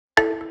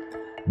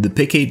The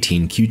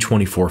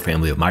PIC18-Q24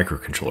 family of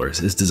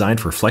microcontrollers is designed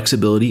for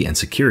flexibility and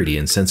security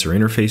in sensor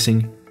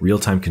interfacing,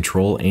 real-time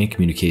control, and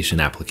communication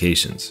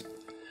applications.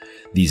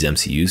 These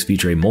MCUs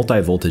feature a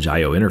multi-voltage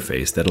I/O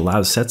interface that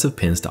allows sets of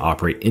pins to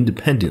operate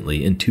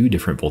independently in two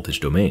different voltage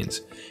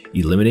domains,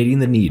 eliminating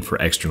the need for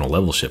external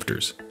level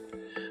shifters.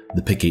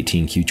 The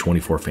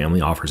PIC18-Q24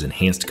 family offers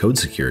enhanced code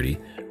security,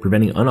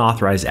 preventing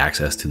unauthorized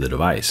access to the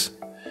device.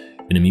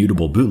 An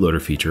immutable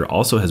bootloader feature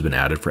also has been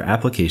added for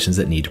applications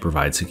that need to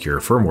provide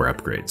secure firmware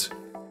upgrades.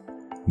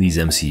 These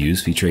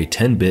MCUs feature a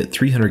 10-bit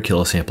 300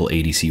 kilosample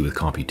ADC with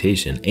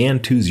computation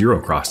and two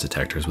zero-cross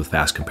detectors with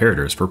fast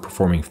comparators for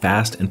performing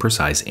fast and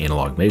precise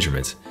analog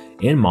measurements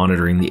and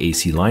monitoring the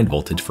AC line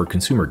voltage for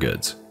consumer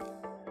goods.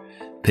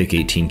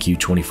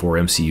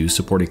 PIC18-Q24 MCUs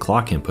support a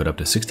clock input up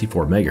to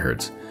 64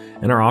 MHz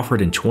and are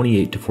offered in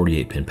 28 to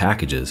 48 pin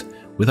packages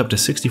with up to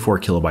 64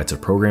 kilobytes of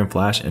program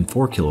flash and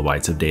 4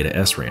 kilobytes of data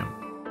SRAM.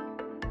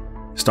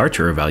 Start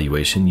your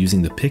evaluation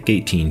using the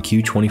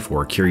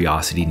PIC18-Q24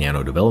 Curiosity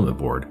Nano development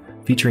board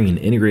featuring an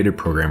integrated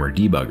programmer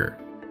debugger.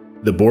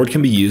 The board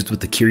can be used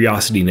with the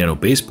Curiosity Nano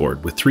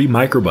baseboard with 3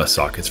 microbus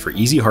sockets for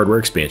easy hardware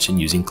expansion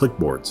using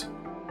clickboards.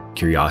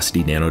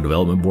 Curiosity Nano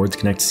development boards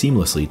connect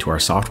seamlessly to our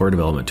software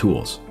development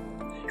tools.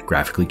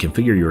 Graphically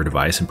configure your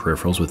device and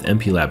peripherals with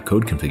MPLAB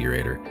Code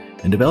Configurator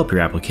and develop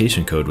your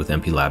application code with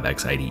MPLAB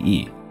X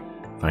IDE.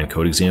 Find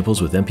code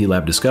examples with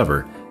MPLAB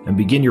Discover and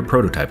begin your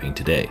prototyping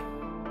today.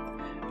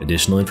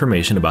 Additional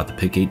information about the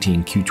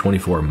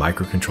PIC18-Q24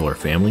 microcontroller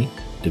family,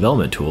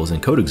 development tools,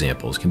 and code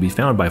examples can be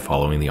found by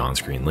following the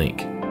on-screen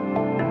link.